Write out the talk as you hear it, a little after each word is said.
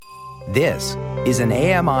This is an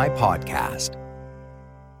AMI podcast.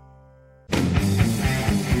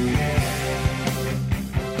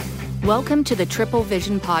 Welcome to the Triple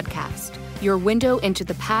Vision Podcast, your window into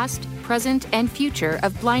the past, present, and future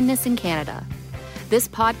of blindness in Canada. This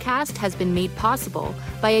podcast has been made possible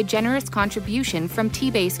by a generous contribution from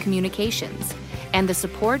T-Base Communications and the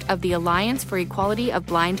support of the Alliance for Equality of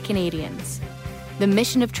Blind Canadians. The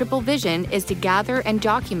mission of Triple Vision is to gather and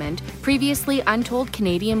document previously untold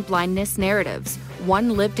Canadian blindness narratives,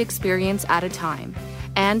 one lived experience at a time,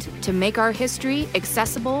 and to make our history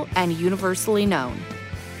accessible and universally known.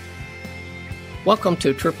 Welcome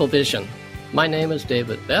to Triple Vision. My name is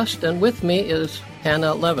David Best, and with me is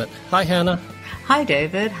Hannah Levitt. Hi, Hannah. Hi,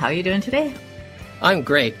 David. How are you doing today? I'm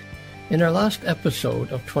great. In our last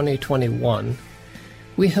episode of 2021,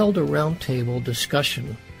 we held a roundtable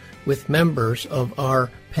discussion with members of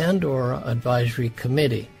our Pandora Advisory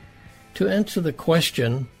Committee to answer the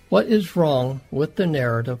question, what is wrong with the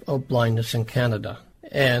narrative of blindness in Canada?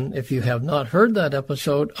 And if you have not heard that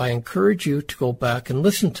episode, I encourage you to go back and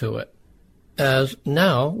listen to it, as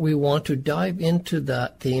now we want to dive into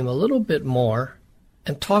that theme a little bit more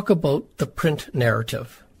and talk about the print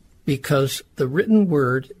narrative, because the written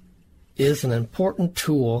word is an important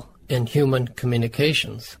tool in human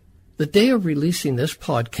communications. The day of releasing this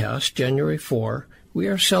podcast, January 4, we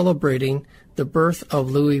are celebrating the birth of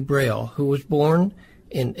Louis Braille, who was born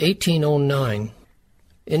in 1809.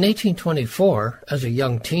 In 1824, as a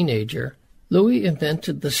young teenager, Louis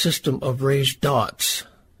invented the system of raised dots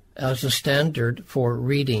as a standard for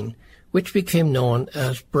reading, which became known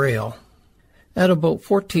as Braille. At about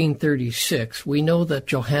 1436, we know that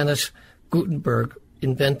Johannes Gutenberg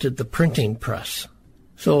invented the printing press.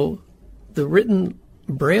 So the written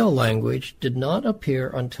Braille language did not appear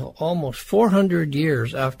until almost 400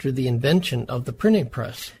 years after the invention of the printing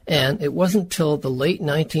press. And it wasn't till the late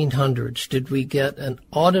 1900s did we get an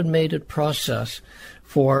automated process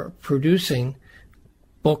for producing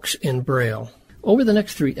books in Braille. Over the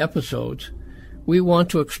next 3 episodes, we want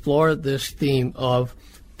to explore this theme of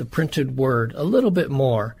the printed word a little bit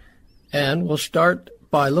more. And we'll start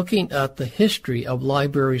by looking at the history of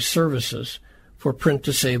library services for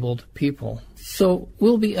print-disabled people. So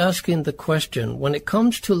we'll be asking the question, when it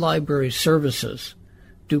comes to library services,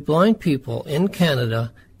 do blind people in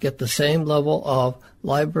Canada get the same level of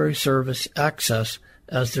library service access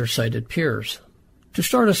as their sighted peers? To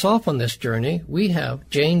start us off on this journey, we have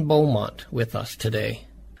Jane Beaumont with us today,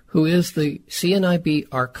 who is the CNIB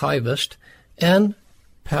archivist and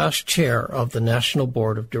past chair of the National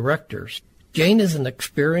Board of Directors. Jane is an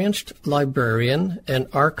experienced librarian and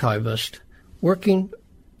archivist working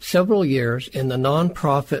several years in the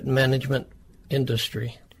nonprofit management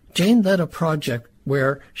industry. Jane led a project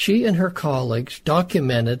where she and her colleagues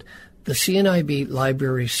documented the CNIB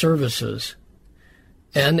library services,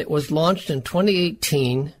 and it was launched in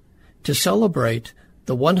 2018 to celebrate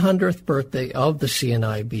the 100th birthday of the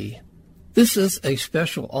CNIB. This is a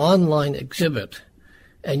special online exhibit,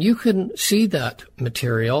 and you can see that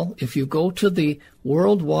material if you go to the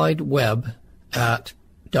World Wide Web at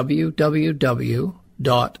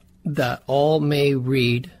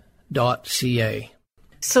www.thatallmayread.ca.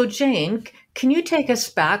 So, Jane, can you take us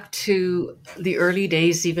back to the early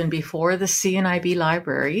days, even before the CNIB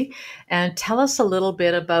library, and tell us a little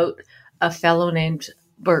bit about a fellow named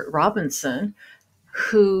Bert Robinson,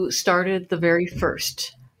 who started the very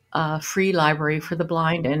first free library for the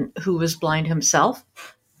blind and who was blind himself?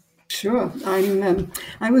 Sure.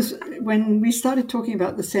 When we started talking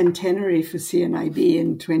about the centenary for CNIB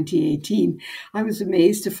in 2018, I was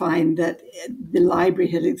amazed to find that the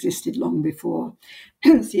library had existed long before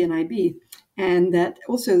CNIB, and that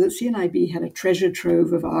also that CNIB had a treasure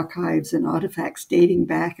trove of archives and artifacts dating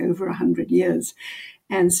back over 100 years.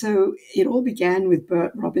 And so it all began with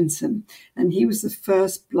Bert Robinson, and he was the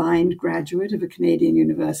first blind graduate of a Canadian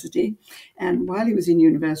university. And while he was in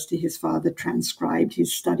university, his father transcribed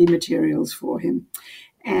his study materials for him.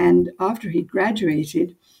 And after he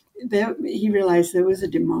graduated, he realized there was a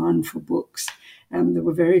demand for books. There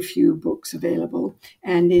were very few books available.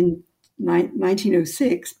 And in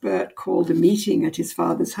 1906, Bert called a meeting at his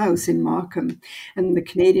father's house in Markham, and the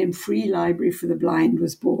Canadian Free Library for the Blind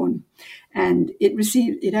was born. And it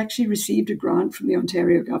actually received a grant from the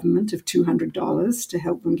Ontario government of $200 to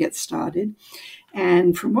help them get started.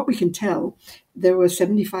 And from what we can tell, there were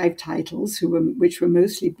 75 titles which were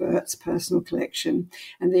mostly Bert's personal collection,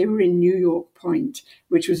 and they were in New York Point,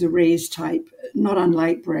 which was a raised type, not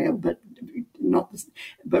unlike Braille, but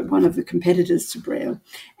one of the competitors to Braille.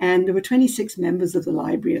 And there were 26 members of the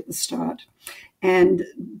library at the start. And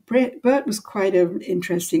Bert was quite an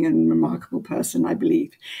interesting and remarkable person, I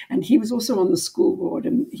believe. And he was also on the school board.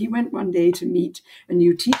 And he went one day to meet a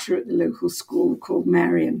new teacher at the local school called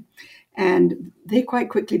Marion. And they quite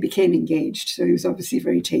quickly became engaged. So he was obviously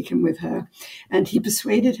very taken with her. And he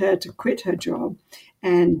persuaded her to quit her job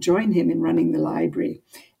and join him in running the library.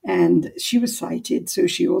 And she was sighted, so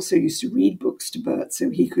she also used to read books to Bert so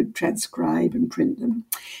he could transcribe and print them.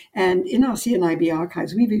 And in our CNIB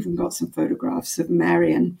archives, we've even got some photographs of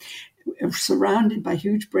Marion surrounded by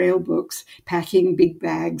huge Braille books, packing big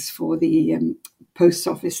bags for the post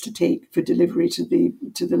office to take for delivery to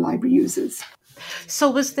the library users. So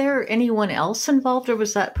was there anyone else involved, or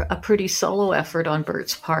was that a pretty solo effort on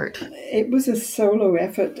Bert's part? It was a solo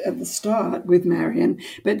effort at the start with Marion,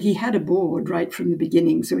 but he had a board right from the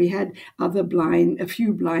beginning. So he had a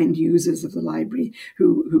few blind users of the library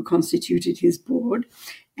who constituted his board.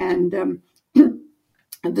 And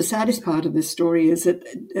the saddest part of this story is that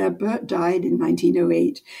Bert died in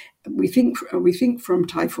 1908. We think from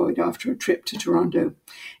typhoid after a trip to Toronto,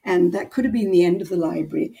 and that could have been the end of the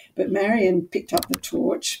library. But Marion picked up the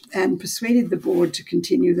torch and persuaded the board to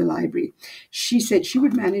continue the library. She said she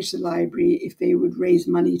would manage the library if they would raise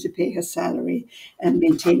money to pay her salary and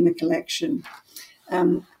maintain the collection.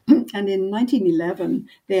 And in 1911,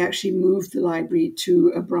 they actually moved the library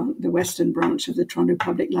to the western branch of the Toronto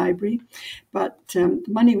Public Library. But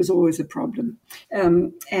money was always a problem.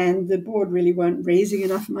 And the board really weren't raising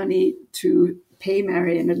enough money to pay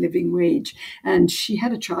Marion a living wage. And she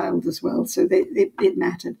had a child as well, so it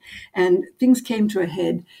mattered. And things came to a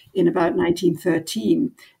head in about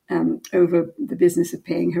 1913. Over the business of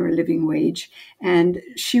paying her a living wage. And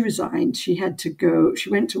she resigned. She had to go. She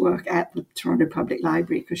went to work at the Toronto Public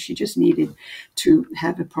Library because she just needed to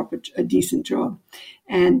have a decent job.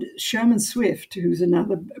 And Sherman Swift, who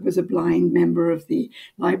was a blind member of the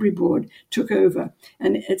library board, took over.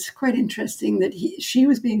 And it's quite interesting that she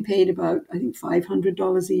was being paid about, I think,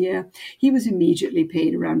 $500 a year. He was immediately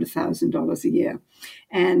paid around $1,000 a year.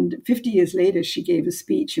 And 50 years later, she gave a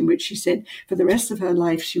speech in which she said for the rest of her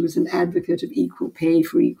life, she was an advocate of equal pay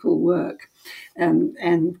for equal work,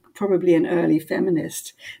 and probably an early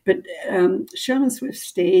feminist. But Sherman Swift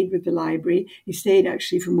stayed with the library. He stayed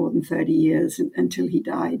actually for more than 30 years until he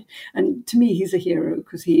died. And to me, he's a hero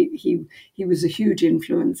because he was a huge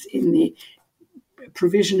influence in the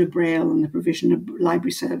provision of Braille and the provision of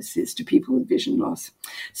library services to people with vision loss.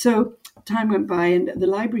 So time went by and the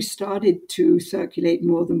library started to circulate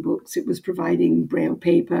more than books. It was providing Braille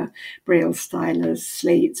paper, Braille stylus,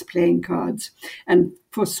 slates, playing cards. And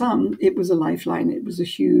for some, it was a lifeline. It was a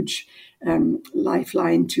huge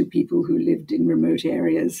lifeline to people who lived in remote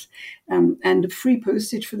areas. And free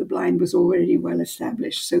postage for the blind was already well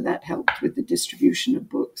established, so that helped with the distribution of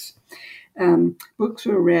books. Books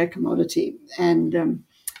were a rare commodity, and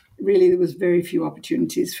really there was very few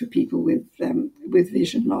opportunities for people with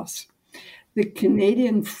vision loss. The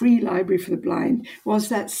Canadian Free Library for the Blind was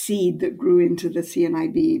that seed that grew into the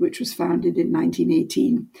CNIB, which was founded in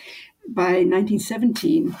 1918. By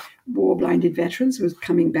 1917, war-blinded veterans were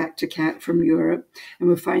coming back to CAT from Europe and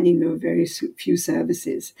were finding there were very few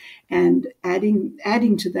services. And adding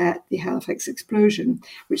to that, the Halifax explosion,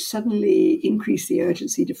 which suddenly increased the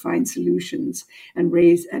urgency to find solutions and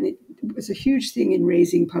it was a huge thing in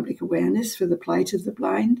raising public awareness for the plight of the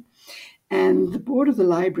blind. And the board of the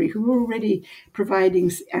library, who were already providing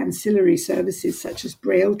ancillary services such as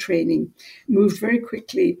Braille training, moved very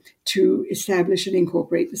quickly to establish and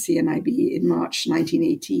incorporate the CNIB in March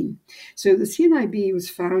 1918. So the CNIB was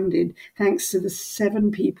founded thanks to the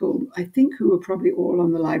 7 people, I think, who were probably all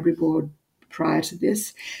on the library board prior to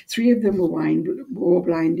this. 3 of them were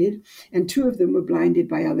blinded, and 2 of them were blinded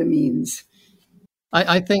by other means.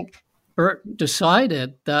 I think Bert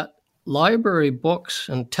decided that library books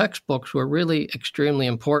and textbooks were really extremely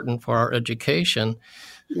important for our education.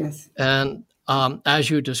 Yes. And as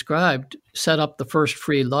you described, set up the first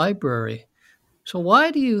free library. So why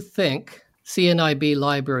do you think CNIB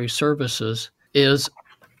Library Services is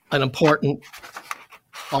an important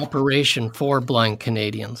operation for blind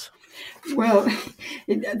Canadians? Well,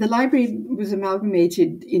 the library was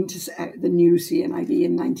amalgamated into the new CNIB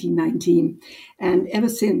in 1919, and ever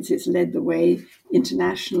since it's led the way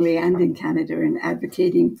internationally and in Canada in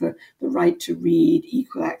advocating for the right to read,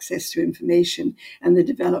 equal access to information, and the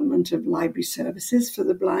development of library services for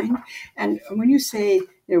the blind. And when you say,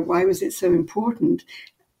 why was it so important?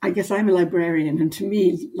 I guess I'm a librarian, and to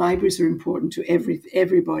me, libraries are important to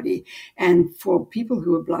everybody. And for people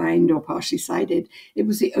who are blind or partially sighted, it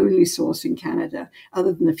was the only source in Canada,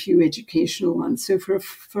 other than a few educational ones. So for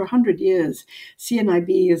 100 years,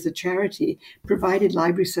 CNIB as a charity provided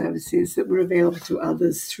library services that were available to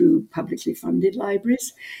others through publicly funded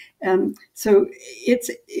libraries. So the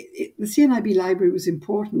CNIB library was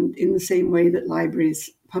important in the same way that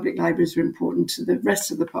public libraries are important to the rest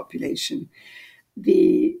of the population.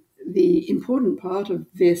 The important part of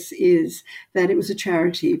this is that it was a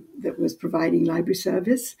charity that was providing library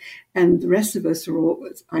service, and the rest of us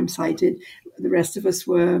I'm sighted, the rest of us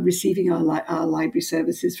were receiving our library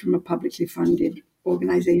services from a publicly funded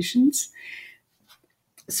organizations.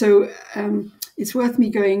 So it's worth me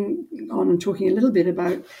going on and talking a little bit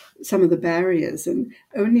about some of the barriers, and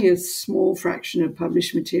only a small fraction of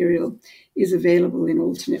published material is available in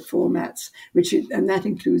alternate formats, and that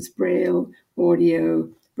includes Braille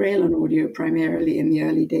and audio primarily in the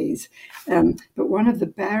early days. But one of the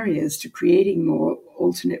barriers to creating more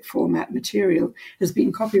alternate format material has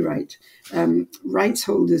been copyright. Rights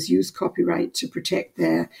holders use copyright to protect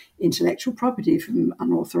their intellectual property from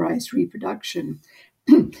unauthorized reproduction.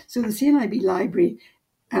 So the CNIB library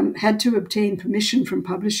had to obtain permission from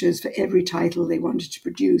publishers for every title they wanted to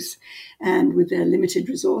produce. And with their limited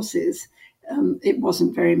resources, it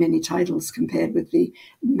wasn't very many titles compared with the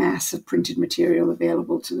mass of printed material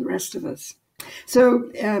available to the rest of us. So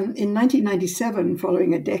in 1997,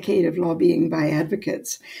 following a decade of lobbying by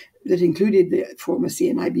advocates that included the former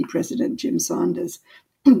CNIB president, Jim Saunders,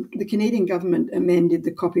 the Canadian government amended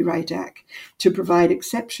the Copyright Act to provide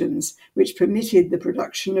exceptions which permitted the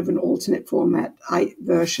production of an alternate format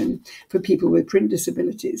version for people with print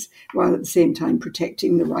disabilities, while at the same time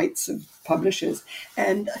protecting the rights of publishers.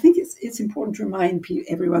 And I think it's important to remind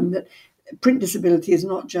everyone that print disability is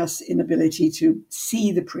not just inability to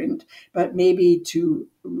see the print, but maybe to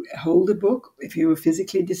hold a book if you were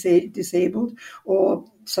physically disabled, or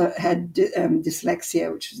had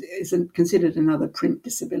dyslexia, which isn't considered another print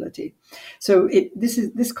disability. So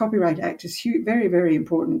this Copyright Act is very, very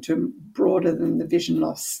important to broader than the vision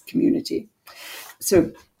loss community.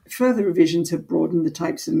 So further revisions have broadened the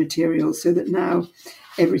types of materials so that now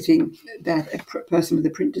everything that a person with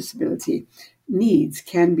a print disability needs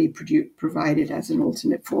can be provided as an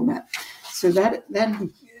alternate format. So that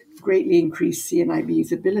greatly increased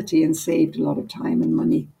CNIB's ability and saved a lot of time and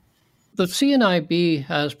money. The CNIB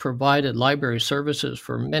has provided library services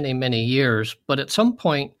for many, many years, but at some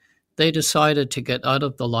point they decided to get out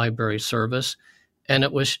of the library service and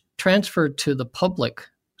it was transferred to the public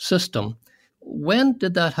system. When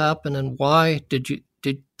did that happen, and why did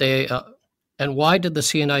the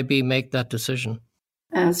CNIB make that decision?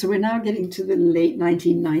 So we're now getting to the late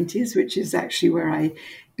 1990s, which is actually where I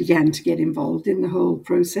began to get involved in the whole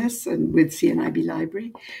process and with CNIB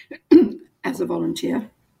Library as a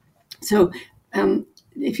volunteer. So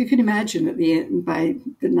if you can imagine by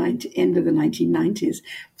the end of the 1990s,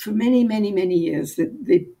 for many, many, many years,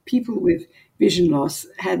 the people with vision loss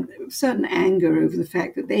had certain anger over the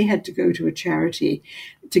fact that they had to go to a charity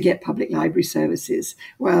to get public library services,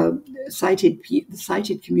 while the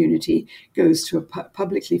sighted community goes to a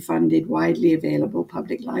publicly funded, widely available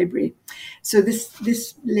public library. So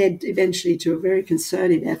this led eventually to a very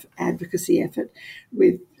concerted advocacy effort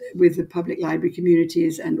with the public library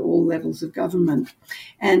communities and all levels of government.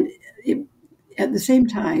 And at the same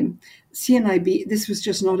time, CNIB, this was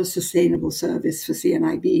just not a sustainable service for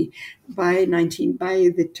CNIB. By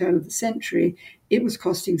the turn of the century, it was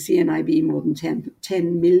costing CNIB more than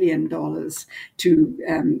 $10 million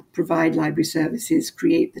to provide library services,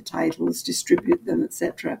 create the titles, distribute them,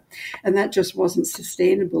 etc. And that just wasn't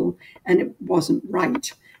sustainable, and it wasn't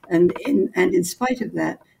right. And in spite of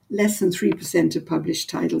that, less than 3% of published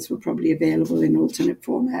titles were probably available in alternate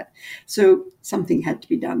format. So something had to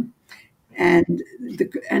be done. And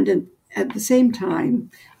at the same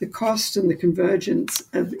time, the cost and the convergence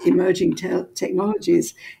of emerging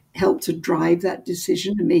technologies helped to drive that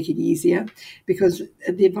decision and make it easier, because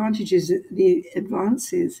the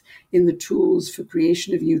advances in the tools for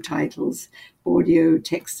creation of new titles, audio,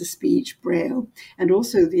 text-to-speech, Braille, and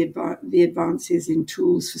also the advances in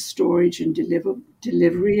tools for storage and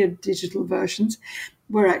delivery of digital versions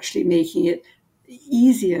were actually making it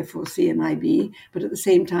easier for CNIB, but at the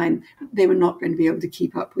same time, they were not going to be able to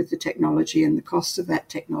keep up with the technology and the cost of that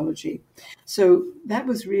technology. So that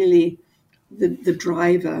was really the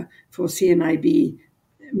driver for CNIB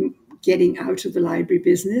getting out of the library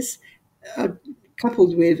business,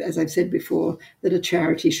 coupled with, as I've said before, that a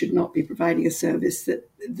charity should not be providing a service that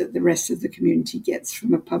the rest of the community gets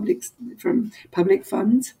from public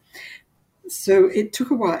funds. So it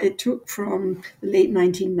took a while. It took from the late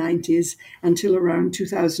 1990s until around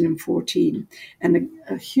 2014, and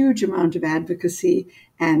a huge amount of advocacy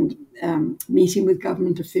and meeting with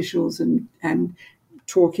government officials and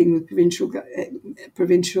talking with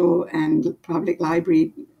provincial and public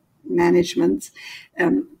library managements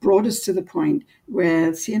brought us to the point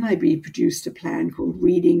where CNIB produced a plan called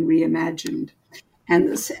Reading Reimagined, and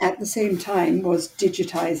at the same time was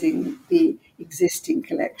digitizing the existing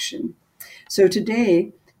collection. So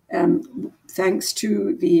today, thanks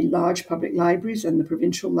to the large public libraries and the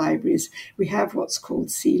provincial libraries, we have what's called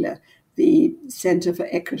CELA, the Centre for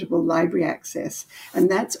Equitable Library Access,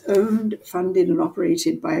 and that's owned, funded, and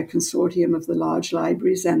operated by a consortium of the large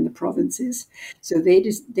libraries and the provinces. So they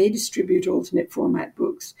distribute alternate format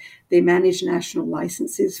books. They manage national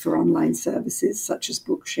licenses for online services such as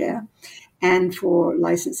Bookshare, and for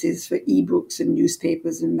licenses for ebooks and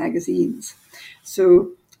newspapers and magazines.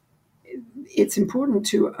 So it's important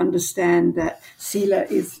to understand that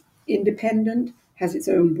CELA is independent, has its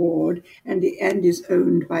own board, and is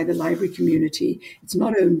owned by the library community. It's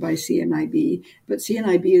not owned by CNIB, but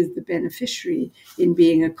CNIB is the beneficiary in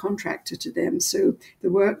being a contractor to them. So the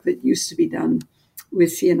work that used to be done with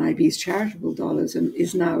CNIB's charitable dollars and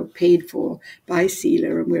is now paid for by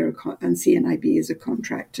CELA, and CNIB is a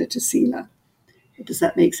contractor to CELA. Does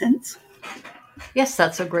that make sense? Yes,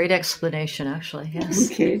 that's a great explanation, actually.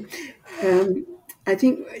 Yes. Okay. I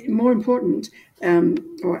think more important,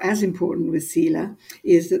 or as important with CELA,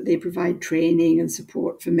 is that they provide training and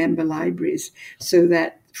support for member libraries so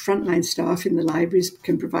that frontline staff in the libraries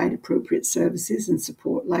can provide appropriate services and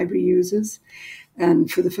support library users.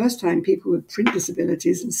 And for the first time, people with print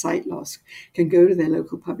disabilities and sight loss can go to their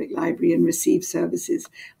local public library and receive services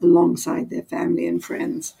alongside their family and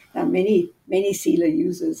friends. Now, many CELA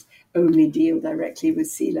users only deal directly with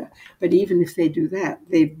CELA, but even if they do that,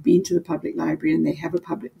 they've been to the public library and they have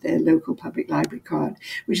their local public library card,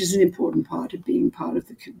 which is an important part of being part of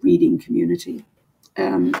the reading community.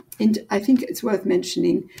 I think it's worth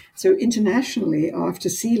mentioning, so internationally, after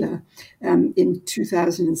CELA, in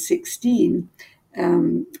 2016,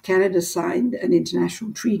 Canada signed an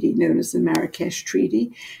international treaty known as the Marrakesh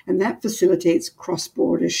Treaty, and that facilitates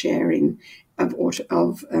cross-border sharing of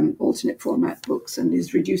alternate format books and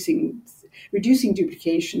is reducing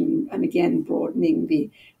duplication and again broadening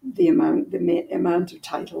the amount of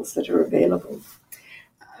titles that are available.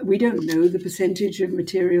 We don't know the percentage of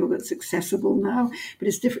material that's accessible now, but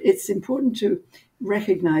it's important to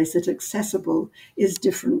recognize that accessible is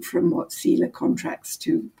different from what CELA contracts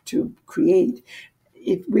to create.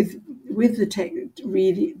 With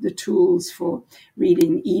the tools for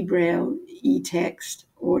reading e-braille, e-text,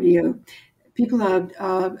 audio, people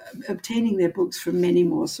are obtaining their books from many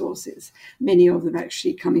more sources, many of them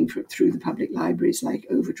actually coming through the public libraries like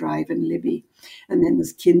Overdrive and Libby. And then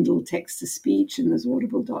there's Kindle text-to-speech and there's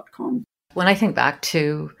audible.com. When I think back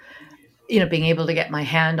to being able to get my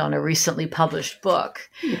hand on a recently published book,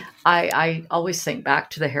 I always think back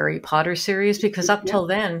to the Harry Potter series, because up till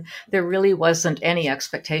then, there really wasn't any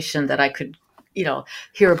expectation that I could,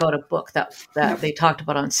 hear about a book that they talked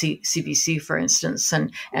about on CBC, for instance,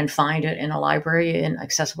 and find it in a library in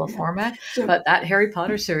accessible format. But that Harry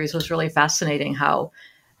Potter series was really fascinating, how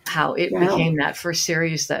it became that first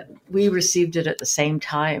series that we received it at the same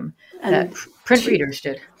time that print readers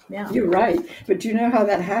did. Yeah. You're right. But do you know how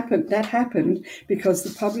that happened? That happened because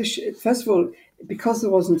the publisher, first of all, because there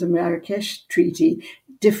wasn't a Marrakesh Treaty,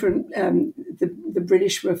 the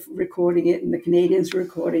British were recording it and the Canadians were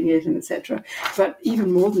recording it, and etc. But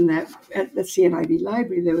even more than that, at the CNIB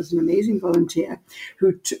library, there was an amazing volunteer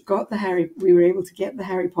who we were able to get the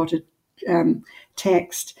Harry Potter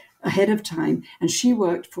text ahead of time, and she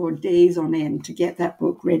worked for days on end to get that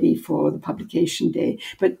book ready for the publication day.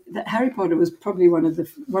 But Harry Potter was probably one of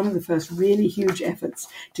the first really huge efforts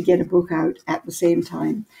to get a book out at the same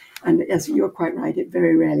time. And as you're quite right, it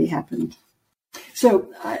very rarely happened.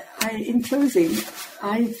 So, in closing,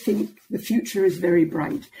 I think the future is very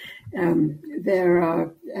bright. There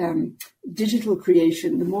are digital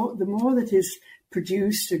creation. The more that is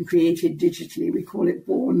produced and created digitally, we call it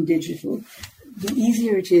born digital, the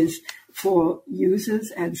easier it is for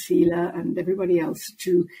users and CELA and everybody else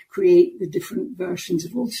to create the different versions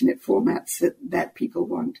of alternate formats that people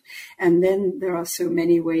want. And then there are so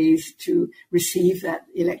many ways to receive that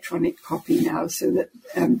electronic copy now, so that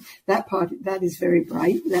that is very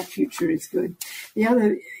bright. That future is good. The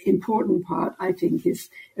other important part, I think, is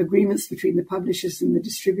agreements between the publishers and the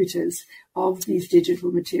distributors of these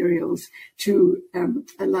digital materials to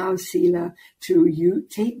allow CELA to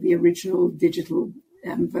take the original digital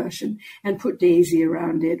version and put DAISY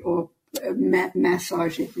around it, or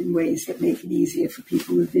massage it in ways that make it easier for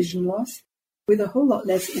people with vision loss, with a whole lot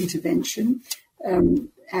less intervention,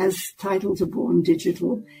 as titles are born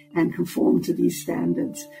digital and conform to these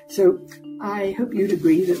standards. So I hope you'd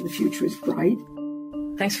agree that the future is bright.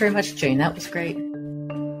 Thanks very much, Jane. That was great.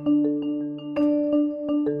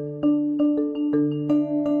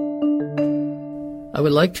 I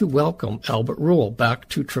would like to welcome Albert Rule back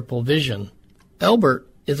to Triple Vision. Albert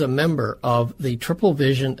is a member of the Triple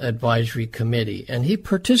Vision Advisory Committee, and he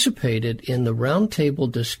participated in the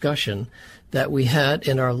roundtable discussion that we had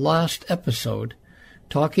in our last episode,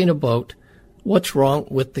 talking about what's wrong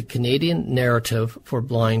with the Canadian narrative for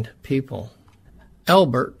blind people.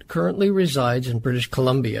 Albert currently resides in British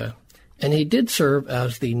Columbia, and he did serve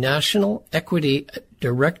as the National Equity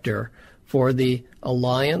Director for the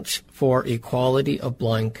Alliance for Equality of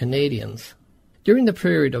Blind Canadians. During the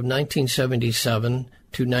period of 1977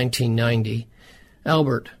 to 1990,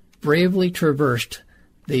 Albert bravely traversed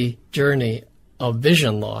the journey of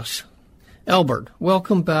vision loss. Albert,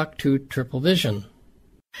 welcome back to Triple Vision.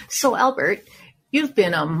 So, Albert, you've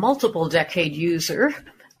been a multiple-decade user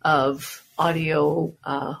of audio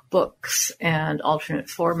books and alternate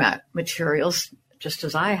format materials, just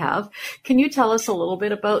as I have. Can you tell us a little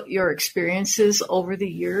bit about your experiences over the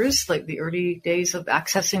years, like the early days of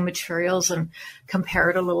accessing materials, and compare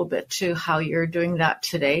it a little bit to how you're doing that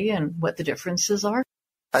today and what the differences are?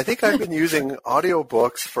 I think I've been using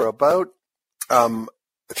audiobooks for about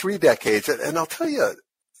 3 decades, and I'll tell you,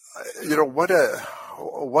 what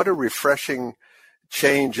a refreshing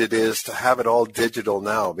change it is to have it all digital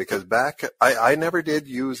now, because back I never did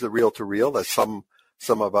use the reel-to-reel as some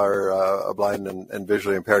of our blind and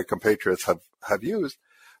visually impaired compatriots have used,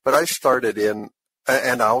 but I started in,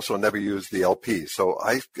 and I also never used the LP, so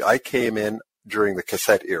I came in during the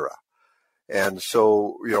cassette era, and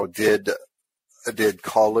so did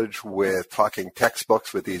college with talking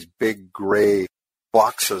textbooks with these big gray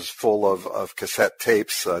boxes full of cassette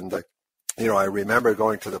tapes, and I remember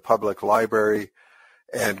going to the public library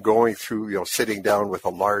and going through, sitting down with a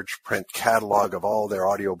large print catalog of all their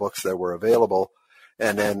audiobooks that were available,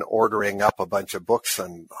 and then ordering up a bunch of books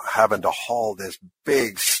and having to haul this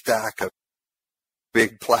big stack of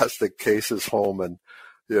big plastic cases home. And,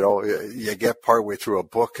 you get partway through a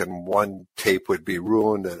book and one tape would be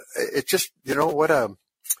ruined. And it just, what a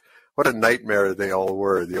nightmare they all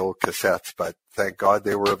were, the old cassettes. But thank God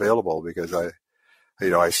they were available, because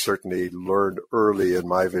I certainly learned early in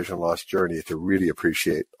my vision loss journey to really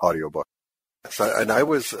appreciate audiobooks. And I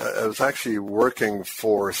was actually working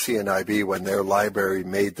for CNIB when their library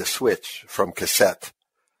made the switch from cassette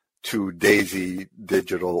to DAISY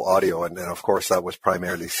digital audio, and of course that was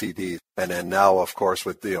primarily CDs. And then now, of course,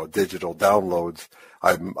 with digital downloads,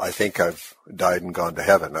 I think I've died and gone to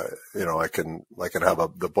heaven. I can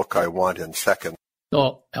have the book I want in seconds.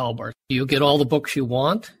 So, Albert, do you get all the books you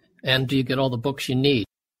want, and do you get all the books you need?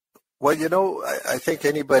 Well, I think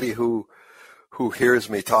anybody who hears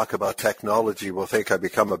me talk about technology will think I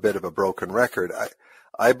become a bit of a broken record.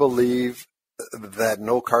 I believe that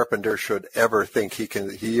no carpenter should ever think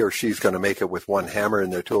he or she's going to make it with one hammer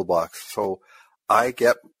in their toolbox. So I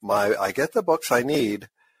get the books I need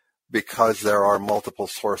because there are multiple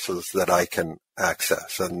sources that I can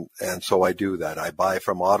access, and so I do that. I buy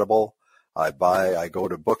from Audible. I go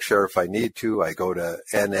to Bookshare if I need to. I go to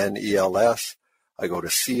NNELS. I go to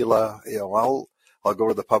CELA. I'll go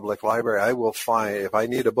to the public library. I will find, if I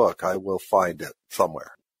need a book, I will find it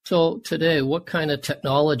somewhere. So today, what kind of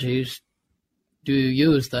technologies do you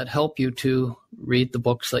use that help you to read the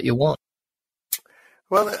books that you want?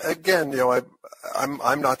 Well, again,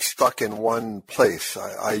 I'm not stuck in one place.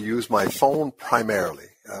 I use my phone primarily.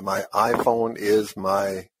 My iPhone is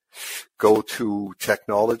my go-to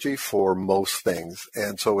technology for most things,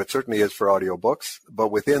 and so it certainly is for audiobooks.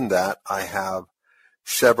 But within that, I have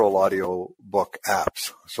several audiobook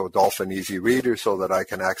apps. So Dolphin Easy Reader, so that I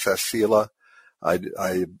can access CELA. I'm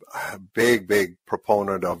a big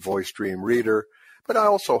proponent of Voice Dream Reader, but I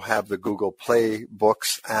also have the Google Play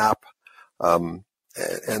Books app,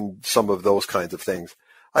 and some of those kinds of things.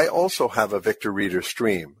 I also have a Victor Reader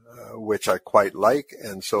Stream, which I quite like,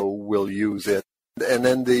 and so will use it. And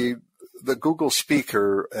then the Google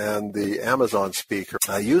Speaker and the Amazon Speaker,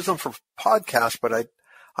 I use them for podcasts, but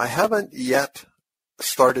I haven't yet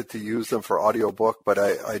started to use them for audiobook, but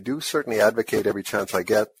I do certainly advocate every chance I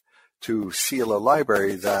get to CELA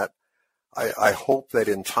Library that I hope that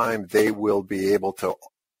in time they will be able to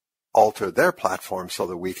alter their platform so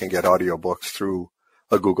that we can get audiobooks through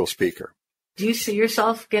a Google Speaker. Do you see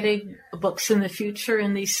yourself getting books in the future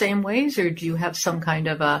in these same ways, or do you have some kind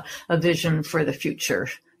of a vision for the future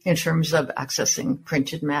in terms of accessing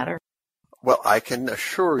printed matter? Well, I can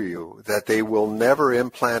assure you that they will never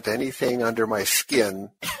implant anything under my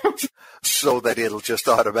skin so that it'll just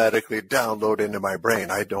automatically download into my brain.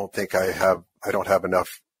 I don't have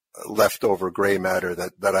enough leftover gray matter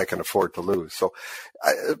that I can afford to lose. So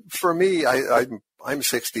for me, I'm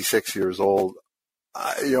 66 years old.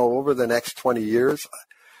 Over the next 20 years,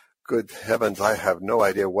 good heavens, I have no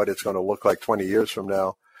idea what it's going to look like 20 years from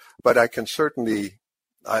now. But I can certainly,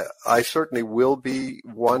 I certainly will be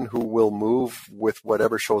one who will move with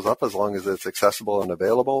whatever shows up as long as it's accessible and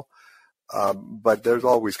available. But there's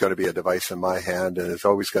always going to be a device in my hand, and there's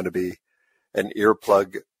always going to be an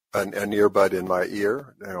earplug, an earbud in my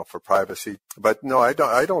ear, for privacy. But no, I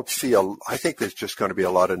don't see I think there's just going to be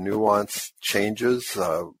a lot of nuance changes,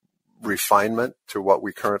 refinement to what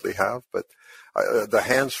we currently have. But the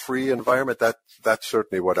hands-free environment, that's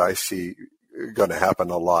certainly what I see going to happen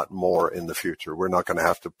a lot more in the future. We're not going to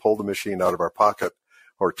have to pull the machine out of our pocket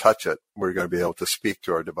or touch it. We're going to be able to speak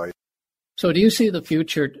to our device. So do you see the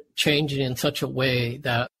future changing in such a way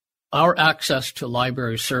that our access to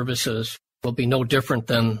library services will be no different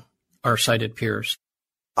than our sighted peers?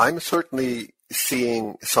 I'm certainly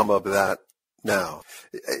seeing some of that now.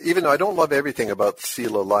 Even though I don't love everything about the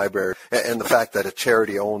CELA library and the fact that a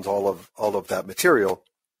charity owns all of that material,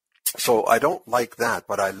 so I don't like that,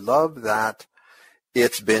 but I love that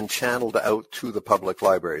it's been channeled out to the public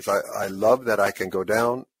libraries. I love that I can go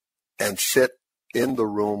down and sit in the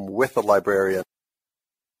room with a librarian,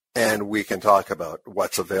 and we can talk about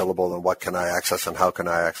what's available and what can I access and how can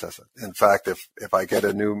I access it. In fact, if I get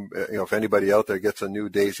a new, if anybody out there gets a new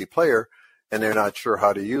DAISY player and they're not sure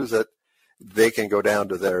how to use it, they can go down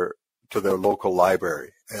to their local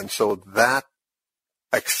library. And so that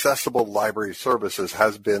accessible library services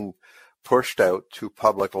has been pushed out to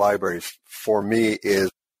public libraries. For me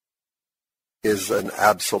is an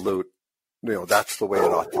absolute, that's the way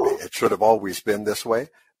it ought to be. It should have always been this way.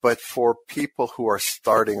 But for people who are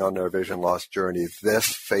starting on their vision loss journey, this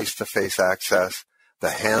face-to-face access, the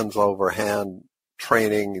hands-over-hand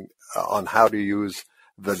training on how to use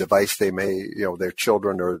the device they may, their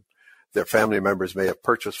children or their family members may have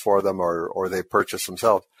purchased for them or they purchased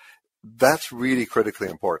themselves, that's really critically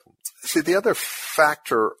important. See, the other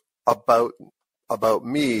factor about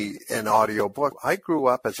me in audiobook, I grew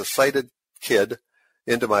up as a sighted kid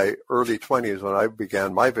into my early 20s when I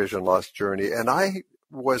began my vision loss journey, and I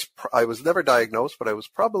was never diagnosed, but I was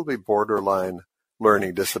probably borderline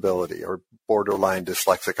learning disability or borderline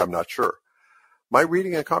dyslexic, I'm not sure. My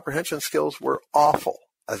reading and comprehension skills were awful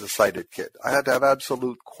as a sighted kid. I had to have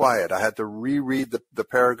absolute quiet. I had to reread the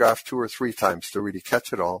paragraph 2 or 3 times to really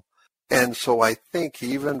catch it all. And so I think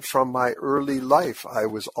even from my early life, I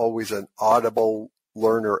was always an audible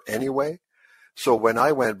learner anyway. So when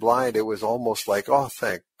I went blind, it was almost like, oh,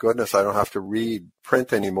 thank goodness I don't have to read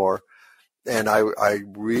print anymore. And I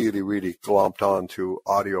really, really glomped on to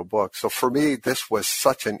audiobooks. So for me, this was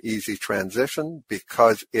such an easy transition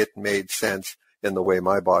because it made sense in the way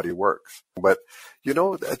my body works. But,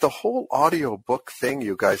 the whole audiobook thing,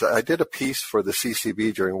 you guys, I did a piece for the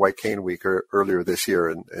CCB during White Cane Week earlier this year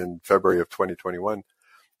in February of 2021.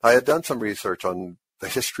 I had done some research on the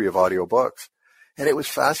history of audiobooks, and it was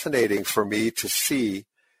fascinating for me to see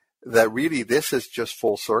that really this is just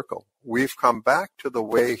full circle. We've come back to the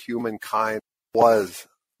way humankind was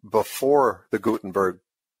before the Gutenberg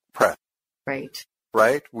press. Right.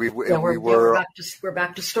 Right? We're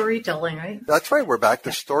back to storytelling, right? That's right. We're back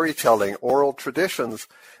to storytelling, oral traditions.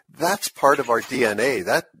 That's part of our DNA.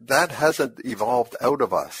 That hasn't evolved out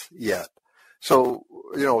of us yet. So,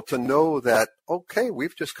 to know that, okay,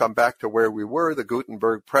 we've just come back to where we were, the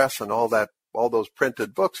Gutenberg press and all those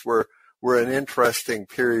printed books were an interesting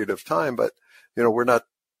period of time, but,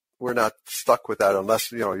 we're not stuck with that unless,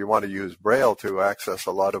 you want to use Braille to access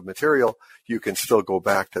a lot of material. You can still go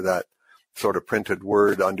back to that sort of printed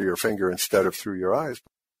word under your finger instead of through your eyes.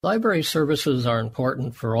 Library services are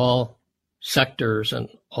important for all sectors and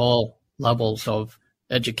all levels of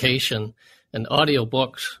education, and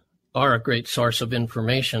audiobooks are a great source of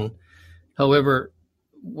information. However,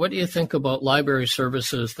 what do you think about library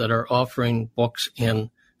services that are offering books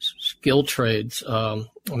in skill trades,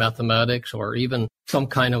 mathematics, or even some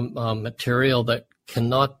kind of material that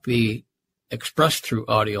cannot be expressed through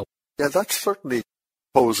audio? Yeah, that certainly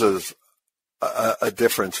poses a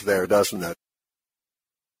difference there, doesn't it?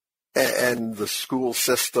 And the school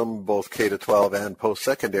system, both K-12 and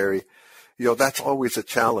post-secondary, that's always a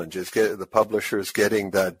challenge, is the publishers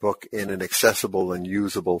getting that book in an accessible and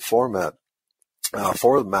usable format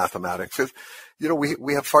for mathematics.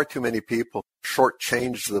 We have far too many people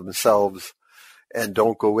shortchange themselves and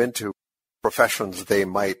don't go into professions they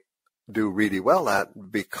might do really well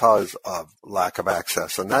at because of lack of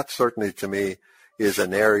access. And that certainly to me is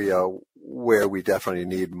an area where we definitely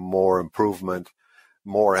need more improvement,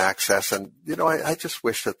 more access. And, I just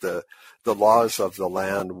wish that the laws of the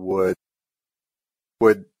land would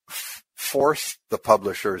force the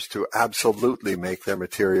publishers to absolutely make their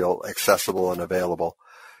material accessible and available.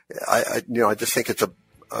 I just think it's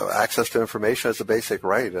access to information is a basic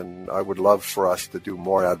right, and I would love for us to do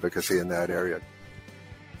more advocacy in that area.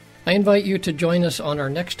 I invite you to join us on our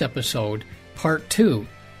next episode, Part 2,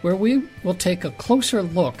 where we will take a closer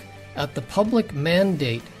look at the public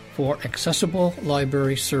mandate for accessible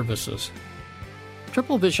library services.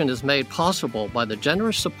 Triple Vision is made possible by the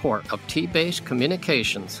generous support of T-Base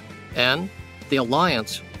Communications and the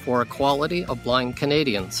Alliance for Equality of Blind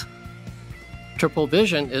Canadians. Triple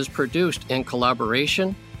Vision is produced in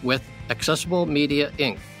collaboration with Accessible Media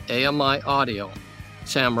Inc., AMI Audio.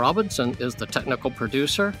 Sam Robinson is the technical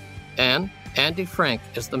producer, and Andy Frank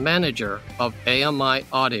is the manager of AMI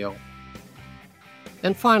Audio.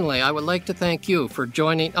 And finally, I would like to thank you for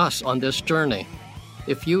joining us on this journey.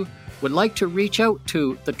 If you would like to reach out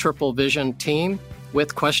to the Triple Vision team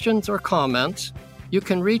with questions or comments, you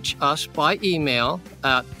can reach us by email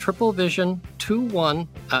at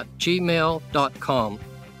triplevision21@gmail.com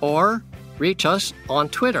or reach us on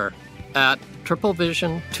Twitter at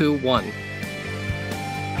triplevision21.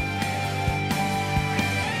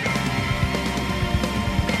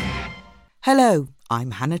 Hello,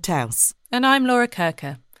 I'm Hannah Taus. And I'm Laura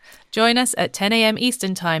Kirker. Join us at 10 a.m.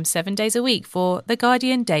 Eastern Time 7 days a week for The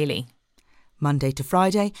Guardian Daily. Monday to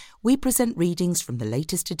Friday, we present readings from the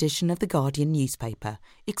latest edition of The Guardian newspaper,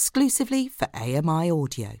 exclusively for AMI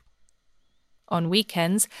Audio. On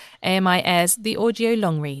weekends, AMI airs the audio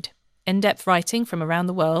long read, in-depth writing from around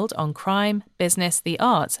the world on crime, business, the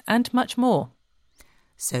arts, and much more.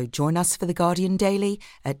 So join us for The Guardian Daily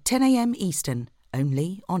at 10 a.m. Eastern,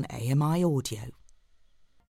 only on AMI Audio.